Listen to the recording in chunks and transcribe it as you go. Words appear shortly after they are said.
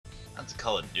That's a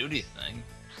Call of Duty thing.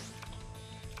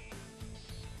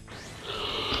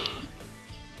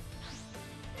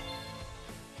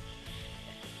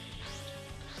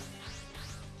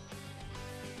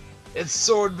 It's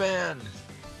Swordman!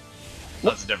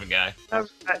 That's a different guy. I have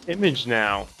that image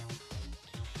now.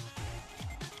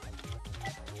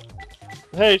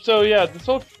 Hey, so yeah, this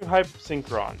whole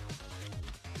hypersynchron.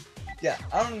 Yeah,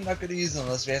 I'm not gonna use them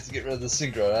unless we have to get rid of the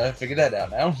synchro. I figured that out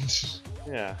now.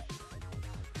 Yeah.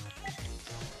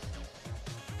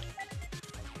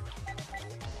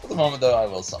 For the moment, though, I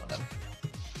will summon him.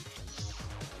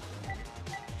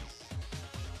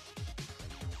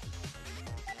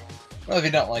 Well, if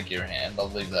you don't like your hand, I'll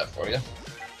leave that for you.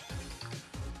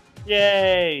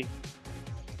 Yay!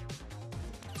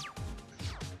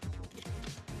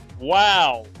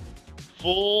 Wow!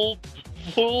 Full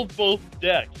both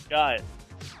decks. Got it.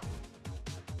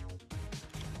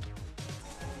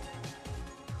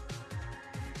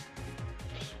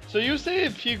 So you say a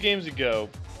few games ago,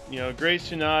 you know, Great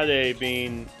Tsunade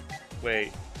being...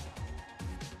 Wait.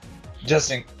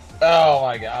 Justin. Oh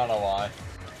my god, I don't know why.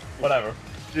 Whatever.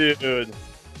 Dude.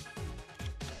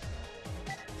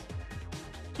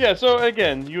 Yeah, so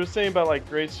again, you were saying about like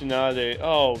Great Tsunade.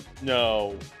 Oh,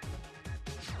 no.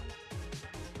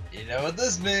 You know what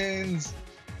this means?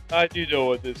 I do know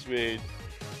what this means.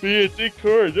 But yeah, dick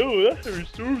card. Oh, that's how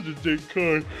restores the dick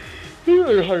card.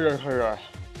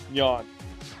 Yawn.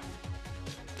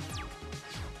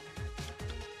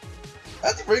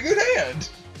 That's a pretty good hand.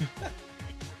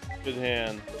 Good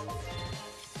hand.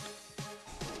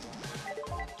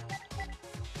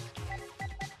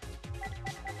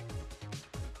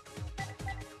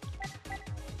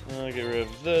 I'll get rid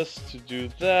of this to do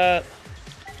that.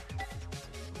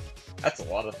 That's a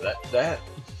lot of that.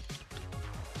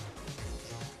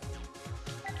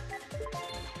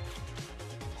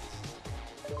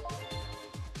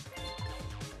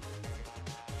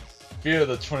 Fear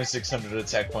the 2600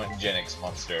 attack point Genex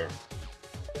monster.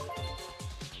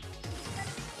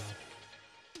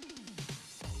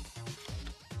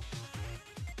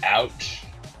 Ouch.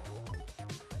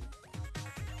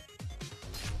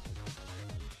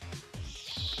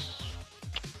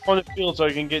 On the field so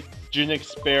I can get Genex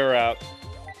spare out.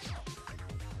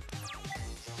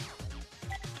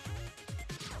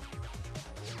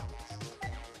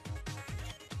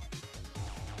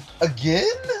 Again?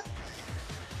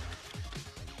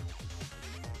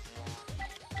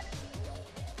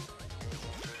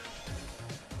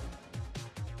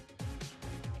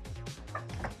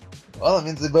 Well, it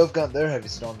means they both got their heavy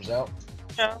storms out.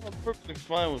 Yeah, I'm perfectly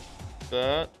fine with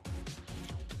that.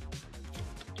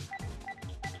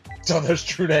 So there's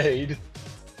Trunade.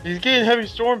 He's getting heavy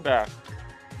storm back.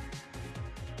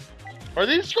 Are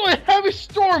they just going to heavy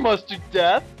storm us to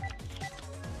death?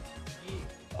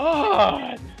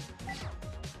 God.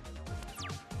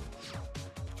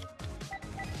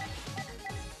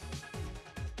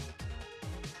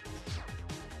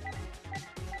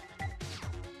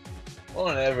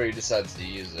 Whenever he decides to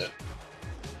use it.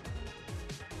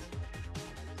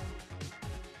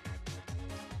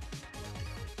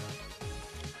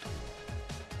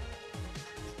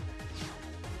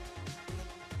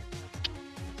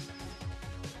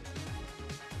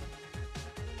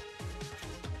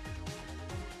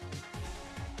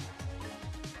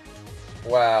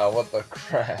 Wow, what the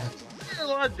crap. Is there a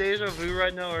lot of deja vu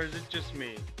right now, or is it just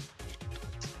me?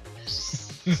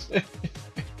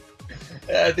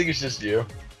 Yeah, I think it's just you.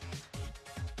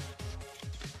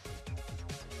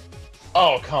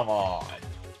 Oh, come on.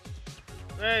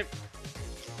 Hey,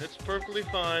 it's perfectly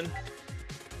fine.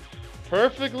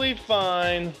 Perfectly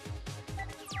fine.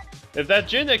 If that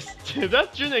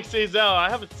Genex stays out, I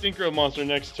have a synchro monster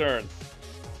next turn.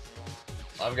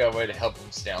 I've got a way to help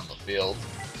him stay on the field.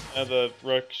 I have a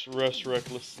rush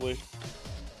recklessly.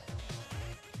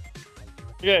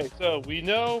 Okay, so we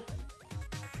know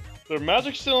their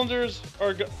magic cylinders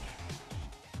are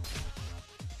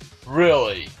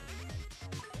Really?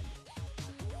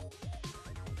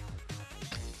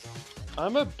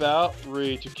 I'm about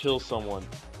ready to kill someone.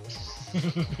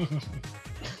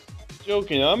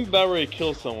 Joking, I'm about ready to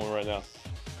kill someone right now.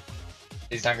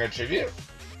 He's not gonna tribute?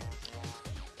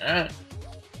 Alright.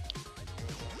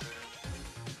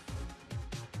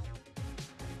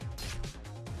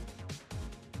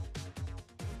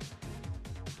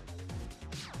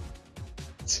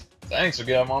 Thanks, we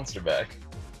got a monster back.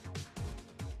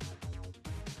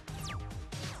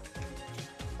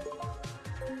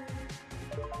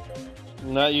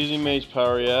 Not using mage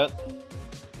power yet.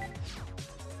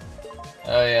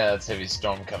 Oh yeah, that's heavy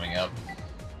storm coming up.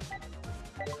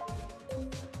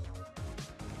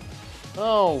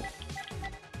 Oh.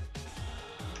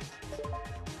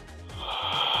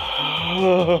 Is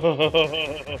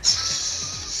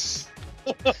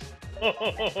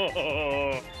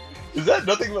that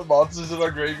nothing but monsters in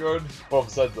our graveyard? Well,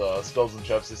 besides spells and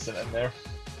traps they sent in there.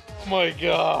 Oh my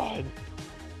god.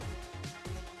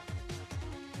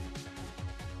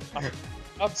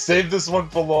 Save this one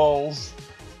for lulls.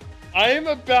 I am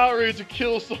about ready to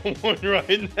kill someone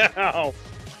right now.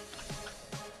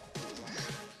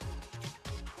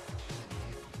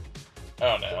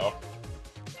 Oh no.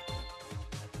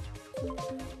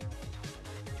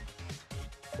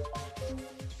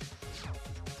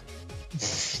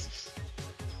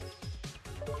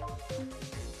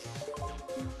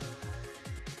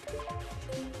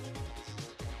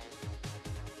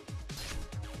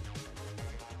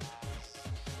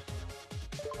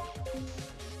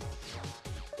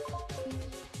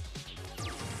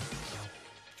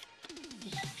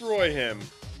 Destroy him.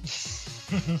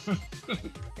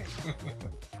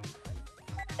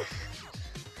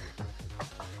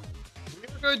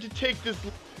 We're going to take this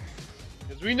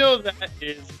because we know that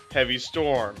is Heavy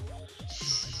Storm.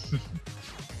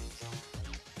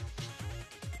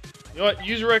 You know what?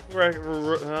 Use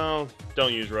no,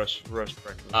 don't use rush.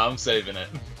 I'm saving it.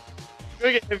 You're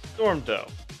gonna get Heavy Storm though.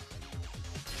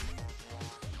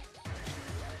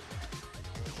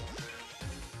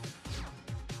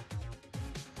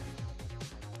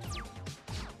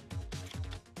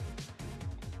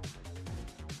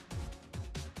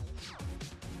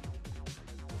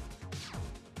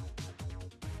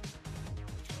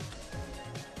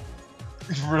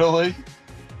 Really?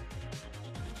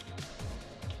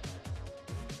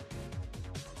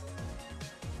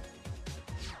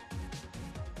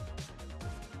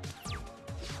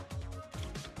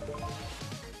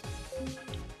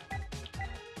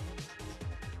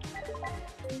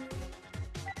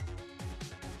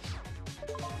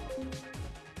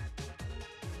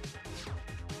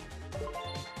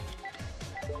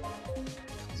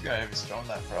 He's gonna heavy storm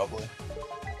that probably.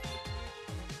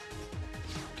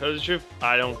 Tell you the truth,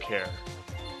 I don't care.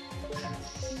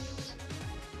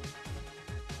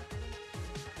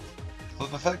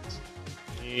 Flip effect?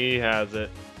 He has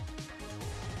it.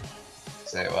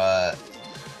 Say what?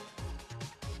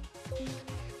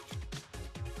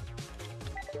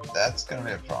 That's gonna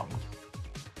be a problem.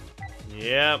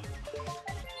 Yep.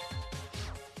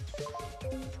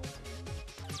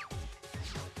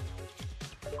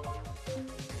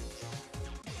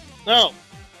 No!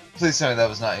 Please tell me that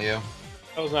was not you.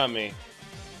 That was not me.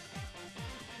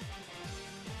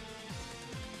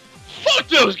 Fuck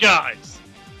those guys!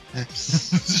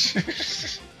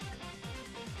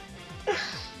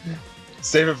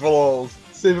 Save it for lulls.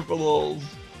 Save it for lulls.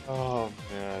 Oh,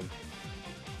 man.